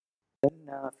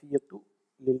നാഫിയത്തു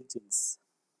ലിൽ ജിൻസ്,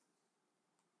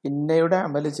 ഇന്നയുടെ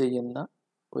അമല് ചെയ്യുന്ന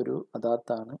ഒരു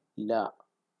അദാത്താണ് ലാ.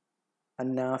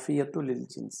 അന്നാഫിയത്തു ലിൽ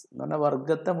ജിൻസ് എന്ന് പറഞ്ഞാൽ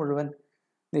വർഗത്തെ മുഴുവൻ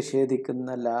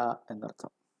നിഷേധിക്കുന്ന ലാ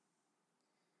എന്നർത്ഥം.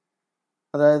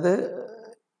 അതായത്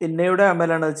ഇന്നയുടെ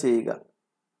അമലാണ് അത് ചെയ്യുക.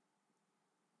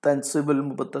 തൻസിബുൽ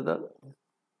മുബത്തദ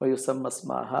വയുസമ്മ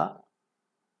ഇസ്മഹ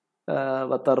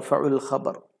വതർഫഉൽ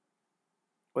ഖബർ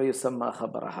വയുസമ്മ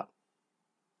ഖബറഹ.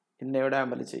 ഇന്നയുടെ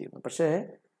അമല് ചെയ്യുന്നു. പക്ഷേ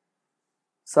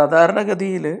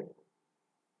സാധാരണഗതിയിൽ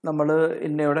നമ്മൾ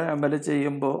ഇന്നയുടെ അമല്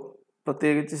ചെയ്യുമ്പോൾ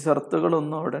പ്രത്യേകിച്ച്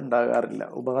ഷർത്തുകളൊന്നും അവിടെ ഉണ്ടാകാറില്ല,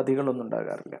 ഉപാധികളൊന്നും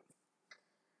ഉണ്ടാകാറില്ല.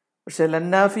 പക്ഷെ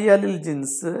ലന്നാഫിയ ലിൽ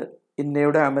ജിൻസ്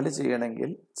ഇന്നയുടെ അമല്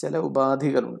ചെയ്യണമെങ്കിൽ ചില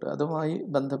ഉപാധികളുണ്ട്. അതുമായി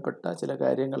ബന്ധപ്പെട്ട ചില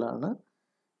കാര്യങ്ങളാണ്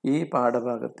ഈ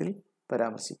പാഠഭാഗത്തിൽ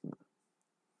പരാമർശിക്കുന്നത്.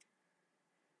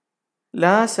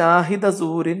 ലാ ഷാഹിദ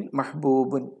സൂരിൻ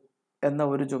മഹ്ബൂബുൻ എന്ന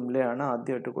ഒരു ജുംലയാണ്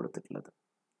ആദ്യമായിട്ട് കൊടുത്തിട്ടുള്ളത്.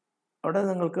 അവിടെ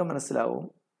നിങ്ങൾക്ക് മനസ്സിലാവും,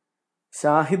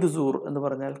 ഷാഹിദ് സൂർ എന്ന്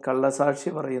പറഞ്ഞാൽ കള്ളസാക്ഷി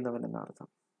പറയുന്നവൻ എന്നർത്ഥം.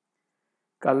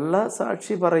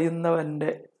 കള്ളസാക്ഷി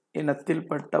പറയുന്നവൻ്റെ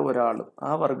ഇനത്തിൽപ്പെട്ട ഒരാളും ആ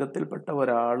വർഗത്തിൽപ്പെട്ട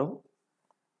ഒരാളും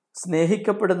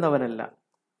സ്നേഹിക്കപ്പെടുന്നവനല്ല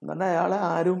എന്ന് പറഞ്ഞാൽ അയാളെ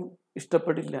ആരും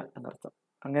ഇഷ്ടപ്പെടില്ല എന്നർത്ഥം.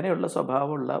 അങ്ങനെയുള്ള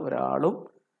സ്വഭാവമുള്ള ഒരാളും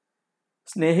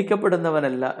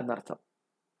സ്നേഹിക്കപ്പെടുന്നവനല്ല എന്നർത്ഥം.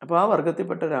 അപ്പോൾ ആ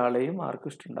വർഗത്തിൽപ്പെട്ട ഒരാളെയും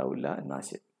ആർക്കും ഇഷ്ടമുണ്ടാവില്ല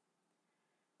എന്നാശയം.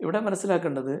 ഇവിടെ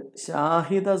മനസ്സിലാക്കേണ്ടത്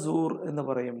ഷാഹിദ സൂർ എന്ന്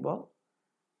പറയുമ്പോൾ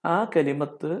ആ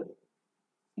കലിമത്ത്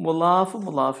മുലാഫ്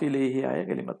മുലാഫിലേഹിയായ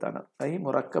കലിമത്താണ്, ഐ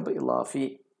മുറക്കബ് ഇലാഫി.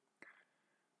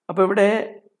 അപ്പോൾ ഇവിടെ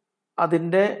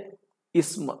അതിൻ്റെ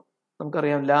ഇസ്മ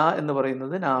നമുക്കറിയാം, ലാ എന്ന്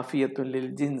പറയുന്നത് നാഫിയത്തുൻ ലിൽ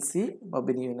ജിൻസി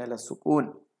മബ്നിയുൻ അല സുകൂൻ.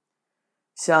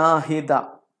 ഷാഹിദ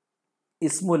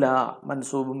ഇസ്മു ലാ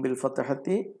മൻസൂബുൻ ബിൽ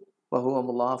ഫത്ഹത്തി വഹുവ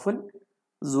മുലാഫുൻ,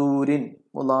 സൂരിൻ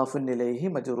മുലാഫുൻ ഇലൈഹി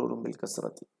മജ്റൂറുൻ ബിൽ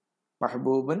കസ്റത്തി,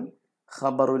 മഹ്ബൂബുൻ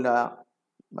ഖബറു ലാ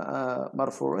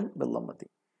മർഫൂഉൻ ബിൽ ലമ്മത്തി.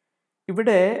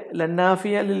 ഇവിടെ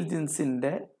ലന്നാഫിയ ലിൽ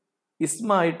ജിൻസിൻ്റെ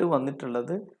ഇസ്മായിട്ട്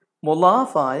വന്നിട്ടുള്ളത്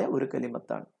മുലാഫായ ഒരു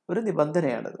കലിമത്താണ്, ഒരു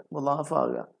നിബന്ധനയാണത്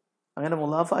മുലാഫാകുക. അങ്ങനെ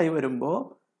മുലാഫായി വരുമ്പോൾ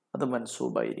അത്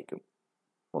മൻസൂബായിരിക്കും.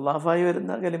 മുലാഫായി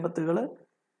വരുന്ന കലിമത്തുകൾ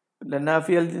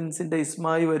ലന്നാഫിയ ലിൽ ജിൻസിൻ്റെ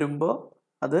ഇസ്മായി വരുമ്പോൾ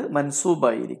അത്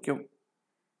മൻസൂബായിരിക്കും.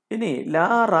 ഇനി ലാ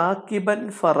റാക്കിബൻ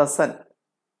ഫറസൻ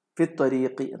ഫി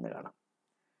ത്വരീഖി എന്ന് കാണാം.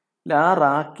 ലാ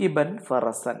റാക്കിബൻ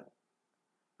ഫറസൻ,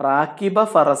 റാക്കിബ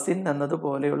ഫറസിൻ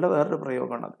എന്നതുപോലെയുള്ള വേറൊരു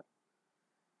പ്രയോഗമാണത്.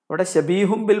 ഇവിടെ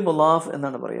ഷബീഹും ബിൽ മുലാഫ്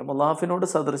എന്നാണ് പറയുക, മുലാഫിനോട്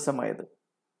സദൃശമായത്.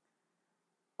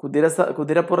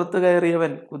 കുതിരപ്പുറത്ത്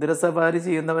കയറിയവൻ, കുതിര സവാരി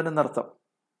ചെയ്യുന്നവൻ എന്നർത്ഥം.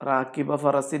 റാക്കിബ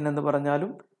ഫറസിൻ എന്ന്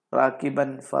പറഞ്ഞാലും റാക്കിബൻ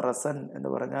ഫറസൻ എന്ന്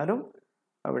പറഞ്ഞാലും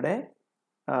അവിടെ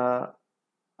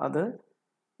അത്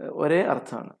ഒരേ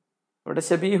അർത്ഥമാണ്. ഇവിടെ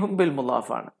ഷബീഹും ബിൽ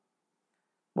മുലാഫാണ്,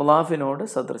 മുലാഫിനോട്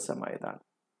സദൃശമായതാണ്.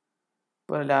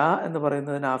 ഇപ്പോൾ ലാ എന്ന്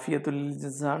പറയുന്നത് നാഫിയത്തുൽ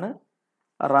ജിൻസാണ്.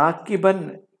 റാക്കിബൻ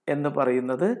എന്ന്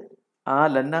പറയുന്നത് ആ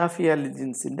ലന്നാഫിയ ലിൽ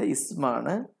ജിൻസിൻ്റെ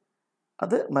ഇസ്മാണ്,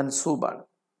 അത് മൻസൂബാണ്.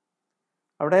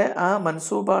 അവിടെ ആ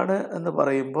മൻസൂബാണ് എന്ന്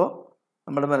പറയുമ്പോൾ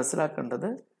നമ്മൾ മനസ്സിലാക്കേണ്ടത്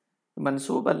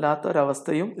മൻസൂബല്ലാത്ത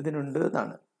ഒരവസ്ഥയും ഇതിനുണ്ട്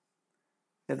എന്നാണ്.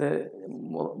 ഇത്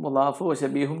മുലാഫോ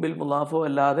ഷബീഹും ബിൽ മുലാഫോ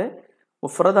അല്ലാതെ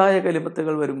മുഫ്രദായ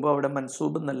കലിമത്തുകൾ വരുമ്പോൾ അവിടെ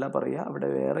മൻസൂബ് എന്നല്ല പറയുക, അവിടെ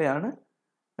വേറെയാണ്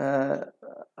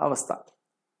അവസ്ഥ.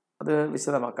 അത്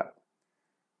വിശദമാക്കാം.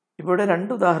 ഇവിടെ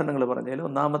രണ്ട് ഉദാഹരണങ്ങൾ പറഞ്ഞാൽ,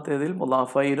 ഒന്നാമത്തേതിൽ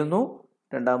മുലാഫായിരുന്നു,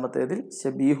 രണ്ടാമത്തേതിൽ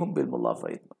ഷബീഹും ബിൽ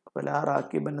മുലാഫായിരുന്നു. അപ്പോൾ ലാ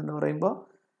റാക്കിബൻ എന്ന് പറയുമ്പോൾ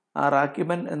ആ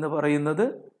റാക്കിബൻ എന്ന് പറയുന്നത്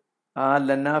ആ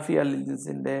ലന്നാഫി അൽ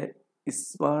ജിൻസിൻ്റെ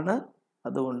ഇസ്മാണ്,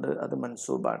 അതുകൊണ്ട് അത്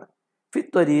മൻസൂബാണ്. ഫി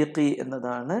ത്വരീഖി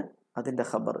എന്നതാണ് അതിൻ്റെ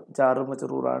ഖബർ, ജാറു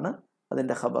മജ്റൂറാണ്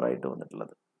അതിൻ്റെ ഖബറായിട്ട്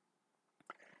വന്നിട്ടുള്ളത്.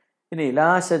 ഇനി ലാ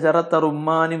ഷജറത്ത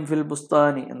റുമ്മാനിൻ ഫിൽ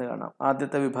ബുസ്താനി എന്ന് കാണാം.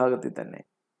 ആദ്യത്തെ വിഭാഗത്തിൽ തന്നെ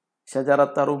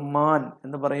ഷജറത്ത റുമ്മാൻ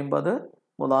എന്ന് പറയുമ്പോൾ അത്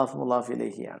മുലാഫ് മുലാഫ്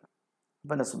ഇലൈഹിയാണ്,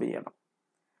 അപ്പം നസ്ബ് ചെയ്യണം.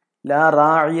 ലാ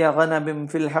റാഇയ ഗനമിൻ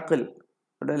ഫിൽ ഹഖൽ,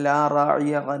 ഇവിടെ ലാ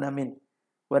റാഇയ ഗനമിൻ,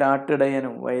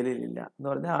 ഒരാട്ടിടയനും വയലിലില്ല എന്ന്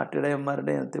പറഞ്ഞാൽ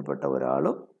ആട്ടിടയന്മാരുടെ ഇനത്തിൽപ്പെട്ട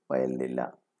ഒരാളും വയലിലില്ല.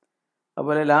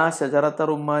 അതുപോലെ ലാ ഷജറത്ത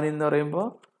റുമ്മാനി എന്ന് പറയുമ്പോൾ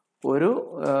ഒരു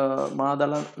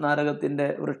മാതള നാരകത്തിൻ്റെ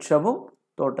വൃക്ഷവും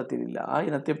തോട്ടത്തിലില്ല, ആ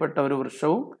ഇനത്തിൽപ്പെട്ട ഒരു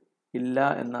വൃക്ഷവും ഇല്ല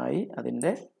എന്നായി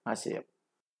അതിൻ്റെ ആശയം.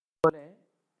 അതുപോലെ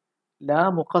ലാ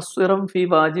മുഖസ്സിറൻ ഫി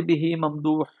വാജിബിഹി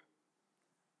മംദൂഹ്,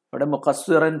 അവിടെ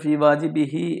മുഖസ്സിറൻ ഫി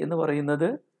വാജിബിഹി എന്ന് പറയുന്നത്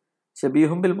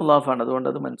ഷബീഹും ബിൽ മുലാഫാണ്, അതുകൊണ്ട്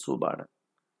അത് മൻസൂബാണ്.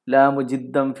 ലാ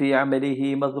മുജിദ്ദൻ ഫി അമലിഹി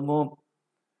മദ്മൂം,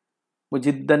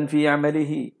 മുജിദ്ദൻ ഫി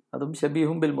അമലിഹി അതും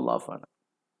ഷബീഹും ബിൽ മുലാഫാണ്.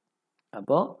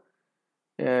 അപ്പോൾ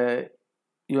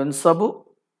യുൻസബു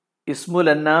ഇസ്മുൽ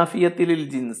അന്നാഫിയത്തി ലിൽ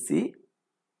ജിൻസി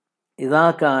ഇദാ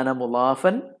കാന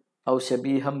മുലാഫൻ ഔ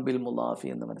ഷബീഹം ബിൽ മുലാഫി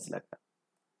എന്ന് മനസ്സിലാക്കുക.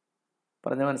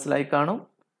 പറഞ്ഞ് മനസ്സിലായി കാണും.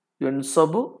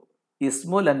 യുൻസബു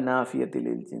ഇസ്മുൽ അന്നാഫിയത്തി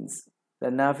ലിൽ ജിൻസ്,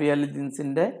 ലന്നാഫിയ ലിൽ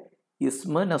ജിൻസിൻ്റെ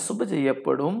ഇസ്മ നസുബ്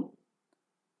ചെയ്യപ്പെടും.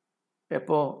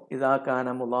 എപ്പോ? ഇദാ കാന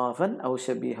മുലാഫൻ ഔ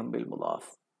ഷബീഹൻ ബിൽ മുലാഫ്,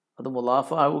 അത്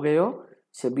മുലാഫ് ആവുകയോ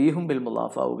ഷബീഹും ബിൽ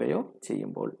മുലാഫ് ആവുകയോ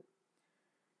ചെയ്യുമ്പോൾ.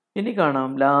 ഇനി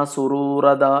കാണാം ലാ സുറൂറ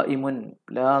ദായിമുൻ.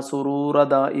 ലാ സുറൂറ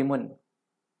ദായിമുൻ,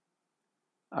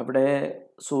 അവിടെ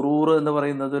സുറൂർ എന്ന്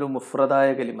പറയുന്നത് ഒരു മുഫ്രദായ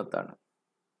കലിമത്താണ്.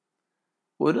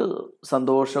 ഒരു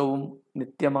സന്തോഷവും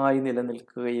നിത്യമായി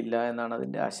നിലനിൽക്കുകയില്ല എന്നാണ്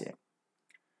അതിൻ്റെ ആശയം.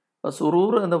 അപ്പോൾ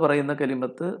സുറൂർ എന്ന് പറയുന്ന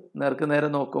കലിമത്ത് നേർക്ക് നേരെ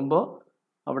നോക്കുമ്പോൾ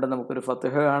അവിടെ നമുക്കൊരു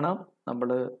ഫത്ഹ കാണാം. നമ്മൾ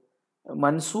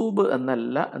മൻസൂബ്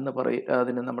എന്നല്ല എന്ന്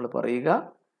അതിന് നമ്മൾ പറയുക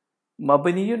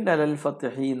മബ്നിയുൻ അലൽ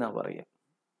ഫത്ഹി എന്നാണ് പറയുക.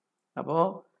 അപ്പോൾ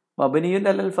മബ്നിയുൻ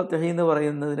അലൽ ഫത്ഹി എന്ന്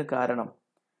പറയുന്നതിന് കാരണം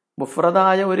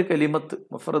മുഫ്രദായ ഒരു കലിമത്ത്,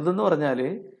 മുഫ്രദ് എന്ന് പറഞ്ഞാൽ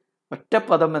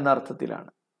ഒറ്റപ്പദം എന്ന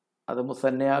അർത്ഥത്തിലാണ്. അത്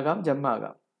മുസന്നയാകാം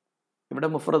ജമ്മാകാം. ഇവിടെ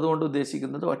മുഫ്രദ് കൊണ്ട്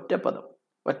ഉദ്ദേശിക്കുന്നത്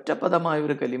ഒറ്റപ്പദമായ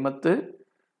ഒരു കലിമത്ത്.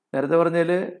 നേരത്തെ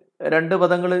പറഞ്ഞാൽ രണ്ട്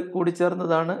പദങ്ങൾ കൂടി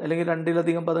ചേർന്നതാണ്, അല്ലെങ്കിൽ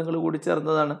രണ്ടിലധികം പദങ്ങൾ കൂടി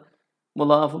ചേർന്നതാണ്.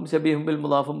 മുലാഫും ഷബീഹും ബിൽ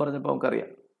മുലാഫും പറഞ്ഞപ്പോൾ നമുക്കറിയാം.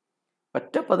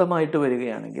 ഒറ്റപ്പദമായിട്ട്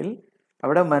വരികയാണെങ്കിൽ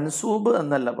അവിടെ മൻസൂബ്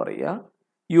എന്നല്ല പറയുക,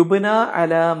 യുബ്ന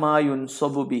അലാ മാ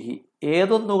യുൻസബു ബിഹി,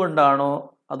 ഏതൊന്നുകൊണ്ടാണോ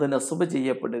അത് നസ്ബ്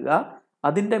ചെയ്യപ്പെടുക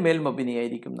അതിൻ്റെ മേൽ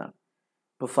മബ്നിയായിരിക്കും എന്നാണ്.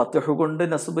 ഇപ്പോൾ ഫത്ഹ് കൊണ്ട്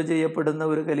നസ്ബ് ചെയ്യപ്പെടുന്ന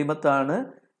ഒരു കലിമത്താണ്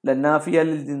ലന്നാഫിയ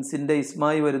അൽ ജിൻസിൻ്റെ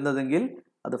ഇസ്മായി വരുന്നതെങ്കിൽ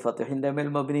അത് ഫത്ഹിൻ്റെ മേൽ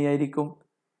മബ്നിയായിരിക്കും.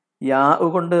 യാ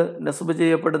കൊണ്ട് നസ്ബ്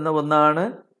ചെയ്യപ്പെടുന്ന ഒന്നാണ്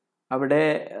അവിടെ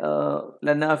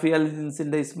ലന്നാഫിയ അൽ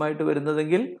ജിൻസിൻ്റെ ഇസ്മായിട്ട്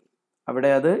വരുന്നതെങ്കിൽ അവിടെ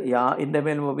അത് യാഇൻ്റെ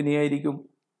മേൽ മബ്നിയായിരിക്കും.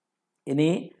 ഇനി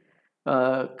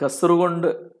കസ്റ് കൊണ്ട്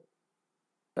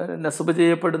നസ്ബ്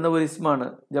ചെയ്യപ്പെടുന്ന ഒരു ഇസ്മാണ്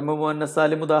ജമ്മു മുഅന്നസ്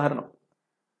സാലിം. ഉദാഹരണം,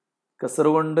 കസ്റ്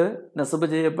കൊണ്ട് നസ്ബ്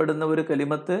ചെയ്യപ്പെടുന്ന ഒരു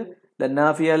കലിമത്ത്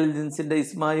ലന്നാഫിയ അൽ ജിൻസിൻ്റെ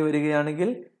ഇസ്മായി വരികയാണെങ്കിൽ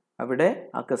അവിടെ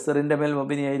ആ കസ്റിൻ്റെ മേൽ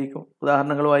മബ്നിയായിരിക്കും.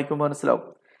 ഉദാഹരണങ്ങൾ വായിക്കുമ്പോൾ മനസ്സിലാവും.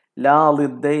 ലാ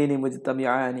ളിദ്ദൈനി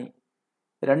മുജ്തമിആനി,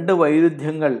 രണ്ട്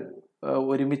വൈരുദ്ധ്യങ്ങൾ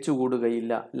ഒരുമിച്ച്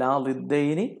കൂടുകയില്ല. ലാ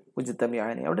ളിദ്ദൈനി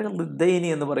മുജ്തമിആനി, അവിടെ ളിദ്ദൈനി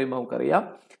എന്ന് പറയുമ്പോൾ നമുക്കറിയാം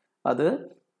അത്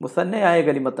മുസന്നയായ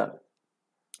കലിമത്താണ്.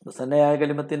 മുസന്നയായ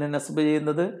കലിമത്തിനെ നസ്ബ്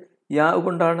ചെയ്യുന്നത് യാ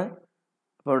കൊണ്ടാണ്.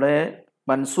 അപ്പോൾ അവിടെ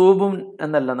മൻസൂബും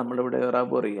എന്നല്ല നമ്മളിവിടെ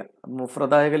ഇറാബ് പറയുക,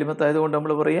 മുഫ്രദായ കലിമത്തായതുകൊണ്ട്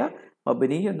നമ്മൾ പറയുക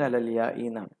മബ്നിയുൻ അലൽ യാഇ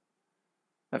എന്നാണ്.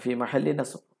 ഫീ മഹല്ലി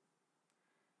നസ്ബ്.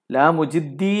 ലാ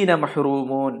മുജിദ്ദീന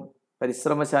മഹ്റൂമൂൻ,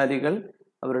 പരിശ്രമശാലികൾ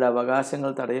അവരുടെ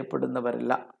അവകാശങ്ങൾ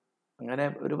തടയപ്പെടുന്നവരല്ല. അങ്ങനെ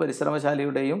ഒരു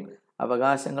പരിശ്രമശാലിയുടെയും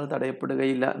അവകാശങ്ങൾ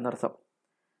തടയപ്പെടുകയില്ല എന്നർത്ഥം.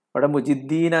 അവിടെ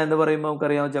മുജിദ്ദീന എന്ന് പറയുമ്പോൾ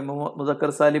നമുക്കറിയാം ജമ്മു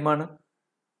മുദക്കർ സാലിമാണ്.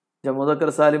 ജമ്മു മുദക്കർ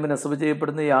സാലിം നസ്ബ്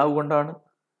ചെയ്യപ്പെടുന്ന യാവ് കൊണ്ടാണ്.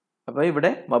 അപ്പോൾ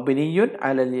ഇവിടെ മബ്നിയുൻ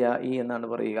അലൽ യാഇ എന്നാണ്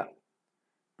പറയുക.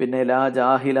 പിന്നെ ലാ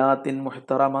ജാഹിലാത്തിൻ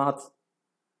മുഹ്തറമാത്ത്,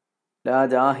 ലാ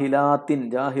ജാഹിലാത്തിൻ,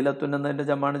 ജാഹിലത്തുൻ എന്നതിൻ്റെ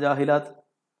ജമ്മാണ് ജാഹിലാത്ത്.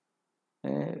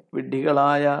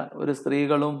 വിഡ്ഢികളായ ഒരു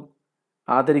സ്ത്രീകളും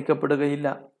ആദരിക്കപ്പെടുകയില്ല.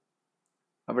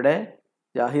 അവിടെ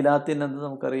ജാഹിലാത്തിൻ എന്ന്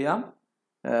നമുക്കറിയാം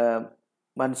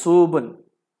മൻസൂബുൻ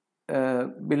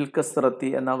ബിൽ കസ്റത്തി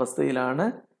എന്ന അവസ്ഥയിലാണ്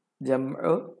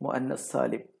ജംഉ മുഅന്നസ്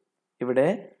സാലിം. ഇവിടെ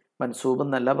മൻസൂബ്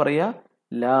എന്നല്ല പറയുക,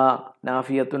 ലാ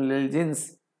നാഫിയത്തുൻ ലിൽ ജിൻസ്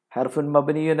ഹർഫുൻ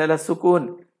മബ്നിയുൻ അല സുകൂൻ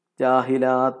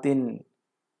ജാഹിലാത്തിൻ.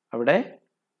 അവിടെ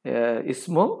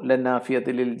ഇസ്മു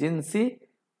ലന്നാഫിയത്ത് ലിൽ ജിൻസി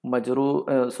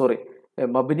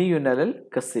മബ്നിയുൻ അലൽ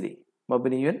കസ്രി,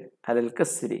 മബ്നിയുൻ അലൽ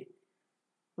കസ്രി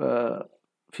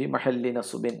ഫി മഹല്ലി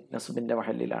നസുബിൻ, നസുബിൻ്റെ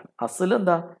മഹല്ലിലാണ്. അസ്ൽ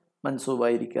എന്താ?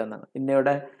 മൻസൂബായിരിക്കുക എന്നാണ്.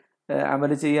 ഇന്നയുടെ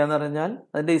അമൽ ചെയ്യുക എന്ന് പറഞ്ഞാൽ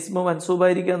അതിൻ്റെ ഇസ്മു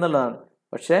മൻസൂബായിരിക്കുക എന്നുള്ളതാണ്.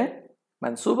 പക്ഷേ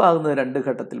മൻസൂബാകുന്നത് രണ്ട്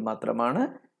ഘട്ടത്തിൽ മാത്രമാണ്.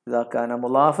 ഇദാ കാന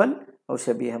മുലാഫൻ ഔ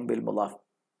ഷബീഹൻ ബിൽ മുലാഫ്.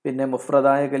 പിന്നെ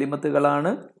മുഫ്രദായ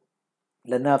കലിമത്തുകളാണ്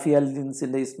ലന്നാഫിയ അൽ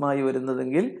ജിൻസിൻ്റെ ഇസ്മായി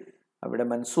വരുന്നതെങ്കിൽ അവിടെ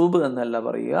മൻസൂബ് എന്നല്ല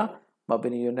പറയുക,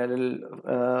 മബ്നിയുൻ അലൽ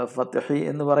ഫത്ഹി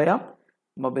എന്ന് പറയാം,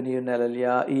 മബ്നിയുൻ അലൽ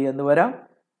യാഇ എന്ന് വരാം,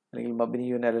 അല്ലെങ്കിൽ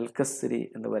മബ്നിയുൻ അലൽ കസ്രി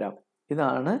എന്ന് വരാം.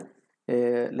 ഇതാണ്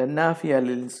ലന്നാഫിയ അൽ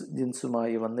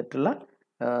ജിൻസുമായി വന്നിട്ടുള്ള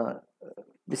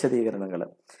വിശദീകരണങ്ങൾ.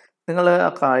 നിങ്ങൾ ആ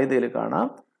ഖായിദയിൽ കാണാം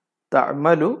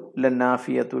തഅമലു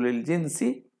ലന്നാഫിയത്തു ലിൽ ജിൻസി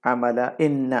അമല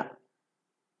ഇന്ന.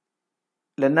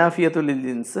 ലന്നാഫിയത്തു ലിൽ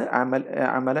ജിൻസ്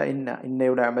അമല ഇന്ന,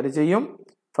 ഇന്നയുടെ അമൽ ചെയ്യും.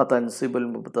 ഫതൻസിബുൽ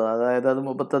മുബ്തദ, അതായത് അത്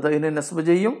മുബ്തദഇനെ നസ്ബ്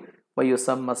ചെയ്യും.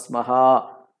 വയുസമ്മ ഇസ്മഹ,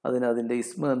 അതിൻ്റെ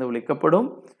ഇസ്മ എന്ന് വിളിക്കപ്പെടും.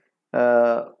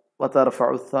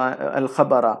 വതർഫഉ അൽ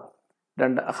ഖബറ,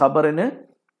 രണ്ട് ഖബറിന്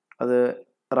അത്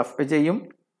റഫ് ചെയ്യും.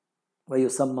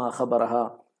 വയുസമ്മ ഖബറഹ,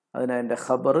 അതിൻ്റെ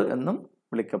ഖബർ എന്നും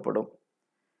വിളിക്കപ്പെടും.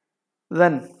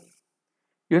 ദെൻ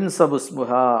യുൻസബു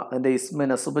ഇസ്മുഹ, അതിൻ്റെ ഇസ്മ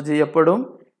നസ്ബ് ചെയ്യപ്പെടും.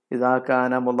 ഇദാ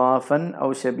കാന മുലാഫൻ ഔ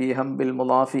ഷബീഹൻ ബിൽ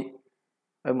മുലാഫി,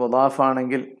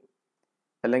 മുലാഫാണെങ്കിൽ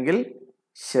അല്ലെങ്കിൽ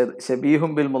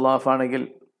ഷബീഹും ബിൽ മുലാഫാണെങ്കിൽ.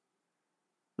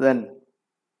 ദെൻ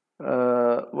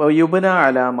വയുബ്ന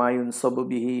അലാ മാ യുൻസബു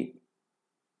ബിഹി,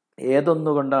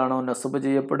 ഏതൊന്നുകൊണ്ടാണോ നസ്ബ്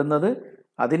ചെയ്യപ്പെടുന്നത്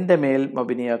അതിൻ്റെ മേൽ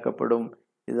മബ്നിയാക്കപ്പെടും.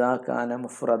 ഇദാ കാന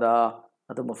മുഫ്രദ,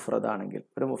 അത് മുഫ്രദാണെങ്കിൽ.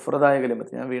 ഒരു മുഫ്രദായ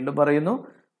കലിമത്ത്, ഞാൻ വീണ്ടും പറയുന്നു,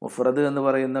 മുഫ്രദ് എന്ന്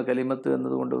പറയുന്ന കലിമത്ത്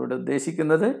എന്നതുകൊണ്ട് ഇവിടെ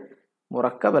ഉദ്ദേശിക്കുന്നത്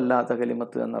മുറക്കബല്ലാത്ത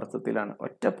കലിമത്ത് എന്ന അർത്ഥത്തിലാണ്,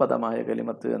 ഒറ്റപ്പദമായ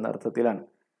കലിമത്ത് എന്ന അർത്ഥത്തിലാണ്.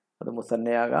 അത്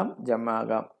മുസന്നയാകാം,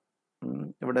 ജമ്മാകാം.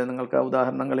 ഇവിടെ നിങ്ങൾക്ക് ആ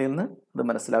ഉദാഹരണങ്ങളിൽ നിന്ന് അത്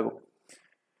മനസ്സിലാകും.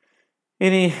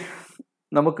 ഇനി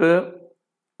നമുക്ക്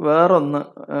വേറൊന്ന്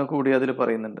കൂടി അതിൽ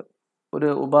പറയുന്നുണ്ട്, ഒരു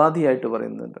ഉപാധിയായിട്ട്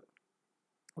പറയുന്നുണ്ട്.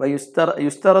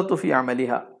 യുസ്തറത്തു ഫി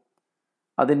അമലിഹ,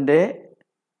 അതിൻ്റെ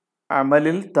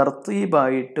അമലിൽ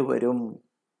തർത്തീബായിട്ട് വരും,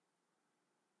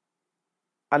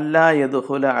 അല്ലാ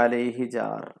യദ്ഖുല അലൈഹി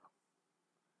ജാർ,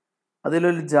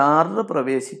 അതിലൊരു ജാറ്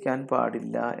പ്രവേശിക്കാൻ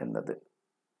പാടില്ല എന്നത്.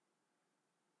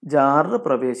 ജാറ്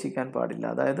പ്രവേശിക്കാൻ പാടില്ല,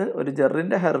 അതായത് ഒരു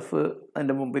ജറിൻ്റെ ഹർഫ്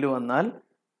അതിൻ്റെ മുമ്പിൽ വന്നാൽ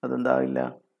അതെന്താവില്ല,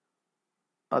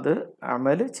 അത്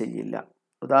അമൽ ചെയ്യില്ല.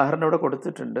 ഉദാഹരണം ഇവിടെ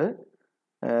കൊടുത്തിട്ടുണ്ട്,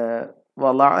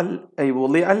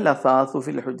 വുളിഅൽ അസാസു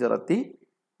ഫിൽ ഹുജ്റത്തി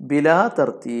ബിലാ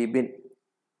തർത്തീബിൻ.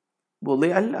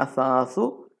 വുളിഅൽ അസാസു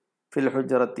ഫിൽ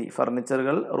ഹുജ്റത്തി,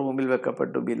 ഫർണിച്ചറുകൾ റൂമിൽ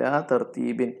വെക്കപ്പെട്ടു, ബിലാ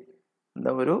തർത്തീബിൻ,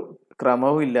 എന്താ ഒരു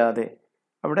ക്രമവും ഇല്ലാതെ.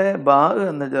 അവിടെ ബാ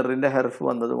എന്ന ജറിൻ്റെ ഹർഫ്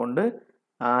വന്നതുകൊണ്ട്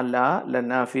ആ ലാ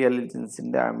ലനാഫിയ ലിൽ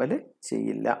ജിൻസിൻ്റെ അമൽ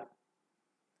ചെയ്യില്ല.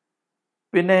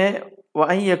 പിന്നെ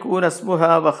വഅൻ യകൂന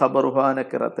ഇസ്മുഹാ വ ഖബറുഹാ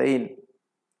നകിറതൈൻ,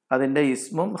 അതിൻ്റെ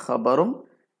ഇസ്മും ഖബറും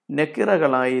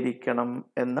നക്കിറകളായിരിക്കണം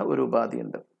എന്ന ഒരു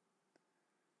ഉപാധിയുണ്ട്.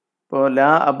 ഇപ്പോൾ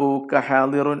ലാ അബൂക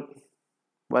ഹാദിറുൻ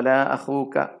വലാ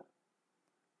അഖൂക,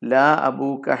 ലാ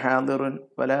അബൂക ഹാദിറുൻ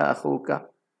വലാ അഖൂക,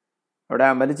 അവിടെ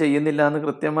അമൽ ചെയ്യുന്നില്ല എന്ന്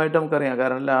കൃത്യമായിട്ട് നമുക്കറിയാം.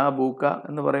 കാരണം ലാ അബൂക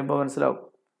എന്ന് പറയുമ്പോൾ മനസ്സിലാവും,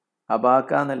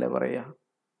 അബാക്ക എന്നല്ലേ പറയുക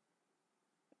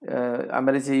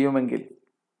അമൽ ചെയ്യുമെങ്കിൽ.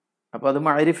 അപ്പോൾ അത്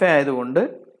മഅരിഫ ആയതുകൊണ്ട്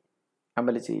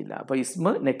അമൽ ചെയ്യില്ല. അപ്പോൾ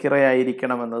ഇസ്മ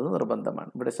നക്കിറയായിരിക്കണം എന്നത് നിർബന്ധമാണ്.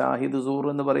 ഇവിടെ ഷാഹിദ് സൂർ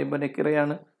എന്ന് പറയുമ്പോൾ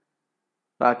നക്കിറയാണ്,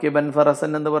 റാക്കിബൻ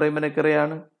ഫറസൻ എന്ന് പറയുമ്പോൾ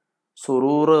നക്കിറയാണ്,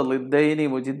 സുറൂർ, ലിദ്ദൈനി,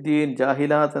 മുജിദ്ദീൻ,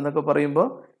 ജാഹിലാത്ത് എന്നൊക്കെ പറയുമ്പോൾ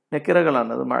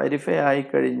നക്കിറകളാണ്. അത് മഅരിഫ ആയി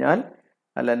കഴിഞ്ഞാൽ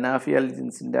അല്ല നാഫി അൽ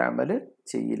ജിൻസിൻ്റെ അമൽ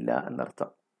ചെയ്യില്ല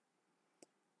എന്നർത്ഥം.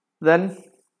 ദെൻ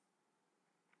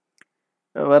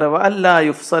വഅല്ലാ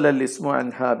യുഫ്സല അൽ ഇസ്മു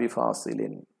അൻഹാ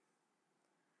ബിഫാസിലിൻ,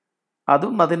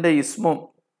 അതും അതിൻ്റെ ഇസ്മും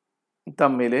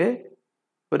തമ്മിൽ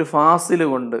ഒരു ഫാസിൽ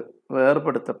കൊണ്ട്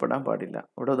വേർപെടുത്തപ്പെടാൻ പാടില്ല.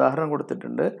 ഇവിടെ ഉദാഹരണം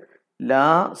കൊടുത്തിട്ടുണ്ട്, ലാ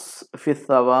ഫി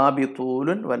സവാബി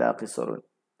തൂലുൻ വലാ ഖിസറുൻ.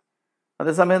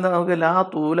 അതേസമയം നമുക്ക് ലാ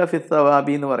തൂല ഫി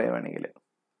സവാബി എന്ന് പറയാൻ വേണമെങ്കിൽ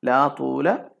ലാ തൂല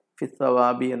ഫി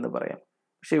സവാബി എന്ന് പറയാം.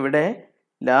 പക്ഷെ ഇവിടെ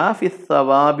ലാ ഫി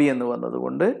സവാബി എന്ന്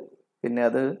വന്നതുകൊണ്ട് പിന്നെ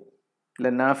അത്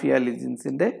ലനാഫിയ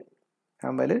ലിജിൻസിൻ്റെ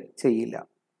അമൽ ചെയ്യില്ല.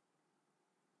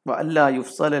 വഅല്ലാ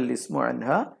യുഫ്സല അൽ ഇസ്മു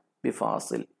അൻഹാ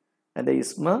ബിഫാസിൽ, എൻ്റെ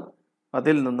ഇസ്മ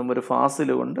അതിൽ നിന്നും ഒരു ഫാസിൽ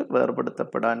കൊണ്ട്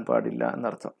വേർപെടുത്തപ്പെടാൻ പാടില്ല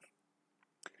എന്നർത്ഥം.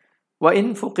 വഇൻ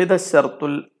ഫുഖിദ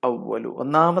ശർത്തുൽ അവ്വലു,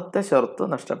 ഒന്നാമത്തെ ഷർത്ത്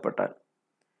നഷ്ടപ്പെട്ടാൽ.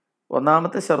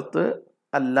 ഒന്നാമത്തെ ഷർത്ത്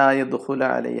അല്ലാ യദ്ഖുല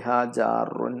അലൈഹാ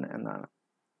ജാറുൻ എന്നാണ്.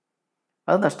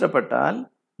 അത് നഷ്ടപ്പെട്ടാൽ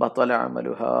ബത്തല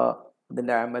അമലുഹാ,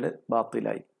 അതിൻ്റെ അമൽ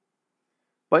ബാത്തിലായി.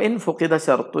 വഇൻ ഫുഖിദ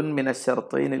ഷർത്തുൻ മിന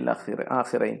ശർത്തൈനിൽ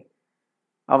ആഖിറൈൻ,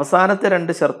 അവസാനത്തെ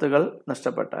രണ്ട് ഷർത്തുകൾ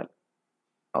നഷ്ടപ്പെട്ടാൽ.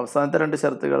 അവസാനത്തെ രണ്ട്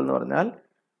ഷർത്തുകൾ എന്ന് പറഞ്ഞാൽ,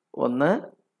 ഒന്ന്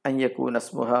അൻ യകൂന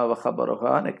ഇസ്മുഹാ വ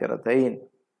ഖബറുഹാ നകിറതൈൻ,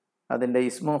 അതിൻ്റെ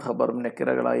ഇസ്മും ഖബറും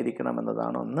നക്കിറകളായിരിക്കണം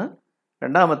എന്നതാണ് ഒന്ന്.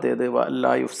 രണ്ടാമത്തേത്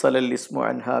വഅല്ലാ യുഫ്സലൽ ഇസ്മു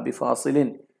അൻഹാ ബിഫാസിലിൻ,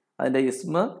 അതിൻ്റെ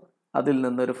ഇസ്മ അതിൽ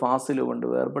നിന്നൊരു ഫാസില് കൊണ്ട്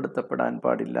വേർപെടുത്തപ്പെടാൻ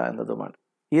പാടില്ല എന്നതുമാണ്.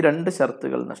 ഈ രണ്ട്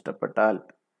ഷർത്തുകൾ നഷ്ടപ്പെട്ടാൽ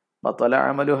ബത്തല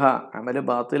അമലുഹ, അമല്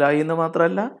ബാത്തിലായി എന്ന്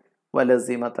മാത്രമല്ല,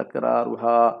 വലസിമ തക്റാറുഹ,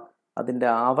 അതിൻ്റെ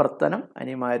ആവർത്തനം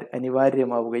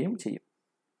അനിവാര്യമാവുകയും ചെയ്യും.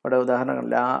 ഇവിടെ ഉദാഹരണങ്ങൾ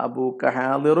ലാ അബൂക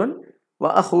ഹാദിറുൻ വ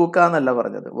അഖൂക എന്നല്ല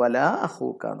പറഞ്ഞത്, വലാ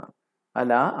അഖൂക എന്നാണ്.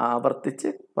 അല ആവർത്തിച്ച്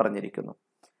പറഞ്ഞിരിക്കുന്നു.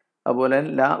 അതുപോലെ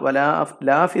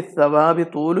ലാ ഫി സവാബി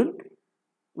തൂലുൻ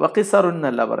വ ഖിസറുൻ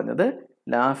എന്നല്ല പറഞ്ഞത്,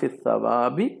 ലാ ഫി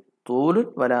സവാബി തൂലുൻ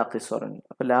വലാ ഖിസറുൻ.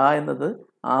 അപ്പോൾ ലാ എന്നത്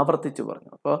ആവർത്തിച്ച്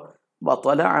പറഞ്ഞു. അപ്പോൾ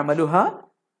ബത്തല അമലുഹ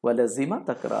വലസിമ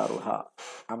തക്റാറുഹ,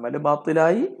 അമല്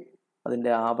ബാത്തിലായി,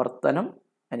 അതിൻ്റെ ആവർത്തനം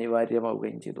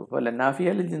അനിവാര്യമാവുകയും ചെയ്തു. അപ്പോൾ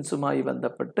ലനാഫിയ അൽ ജിൻസുമായി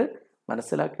ബന്ധപ്പെട്ട്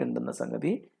മനസ്സിലാക്കേണ്ടുന്ന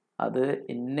സംഗതി, അത്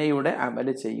ഇന്നയുടെ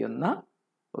അമല് ചെയ്യുന്ന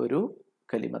ഒരു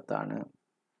കലിമത്താണ്,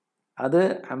 അത്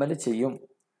അമല് ചെയ്യും,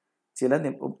 ചില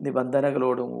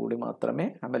നിബന്ധനകളോടും കൂടി മാത്രമേ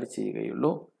അമല്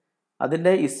ചെയ്യുകയുള്ളൂ.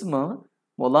 അതിൻ്റെ ഇസ്മ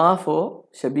മുലാഫോ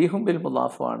ഷബീഹും ബിൽ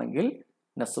മുലാഫോ ആണെങ്കിൽ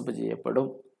നസ്ബ് ചെയ്യപ്പെടും.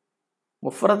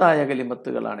 മുഫ്രദായ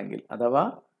കലിമത്തുകളാണെങ്കിൽ, അഥവാ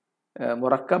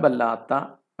മുറക്കബല്ലാത്ത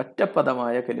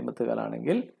ഒറ്റപ്പദമായ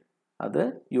കലിമത്തുകളാണെങ്കിൽ അത്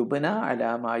യുബ്ന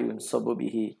അലാ മാ യുൻസബു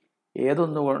ബിഹി,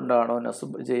 ഏതൊന്നുകൊണ്ടാണോ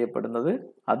നസ്ബ് ചെയ്യപ്പെടുന്നത്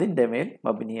അതിൻ്റെ മേൽ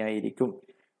മബ്നിയായിരിക്കും.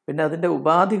 പിന്നെ അതിൻ്റെ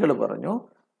ഉപാധികൾ പറഞ്ഞു.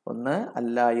 ഒന്ന്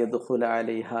അല്ലാ യദ്ഖുല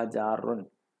അലൈഹാ ജാറുൻ,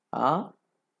 ആ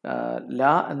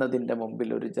ലാ എന്നതിൻ്റെ മുമ്പിൽ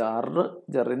ഒരു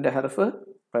ജറിൻ്റെ ഹർഫ്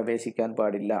പ്രവേശിക്കാൻ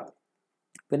പാടില്ല.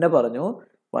 പിന്നെ പറഞ്ഞു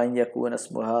വയക്കൂന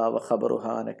സ്മുഹ വ ഖബറുഹ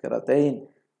നക്കിറത്തൈൻ,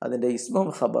 അതിൻ്റെ ഇസ്മും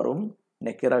ഖബറും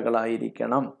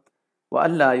നക്കിറകളായിരിക്കണം. വ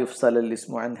അല്ലാ യുഫ്സലൽ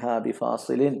ഇസ്മു അൻഹാ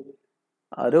ബിഫാസിലിൻ,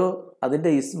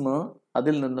 അതിൻ്റെ ഇസ്മ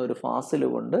അതിൽ നിന്നൊരു ഫാസിൽ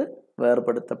കൊണ്ട്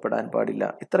വേർപെടുത്തപ്പെടാൻ പാടില്ല.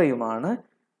 ഇത്രയുമാണ്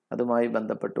അതുമായി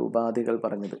ബന്ധപ്പെട്ട് ഉപാധികൾ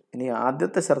പറഞ്ഞത്. ഇനി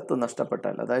ആദ്യത്തെ ഷർത്ത്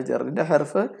നഷ്ടപ്പെട്ടാൽ, അതായത് ജറിന്റെ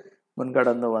ഹർഫ്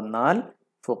മുൻകടന്നു വന്നാൽ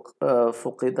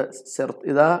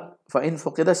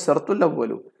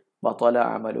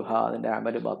അതിന്റെ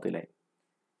അമല് ബാത്തിലായി.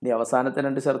 ഇനി അവസാനത്തെ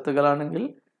രണ്ട് ഷർത്തുകളാണെങ്കിൽ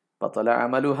ബത്തല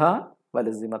അമലുഹ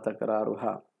വലസിമ തക്റാറുഹ,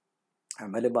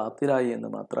 അമല് ബാത്തിലായി എന്ന്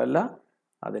മാത്രമല്ല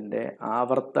അതിൻ്റെ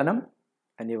ആവർത്തനം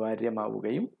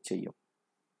അനിവാര്യമാവുകയും ചെയ്യും.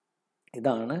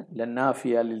 ഇതാണ്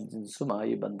ലന്നാഫിയ ലിൽ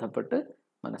ജിൻസുമായി ബന്ധപ്പെട്ട്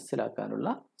മനസ്സിലാക്കാനുള്ള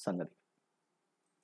സംഗതി.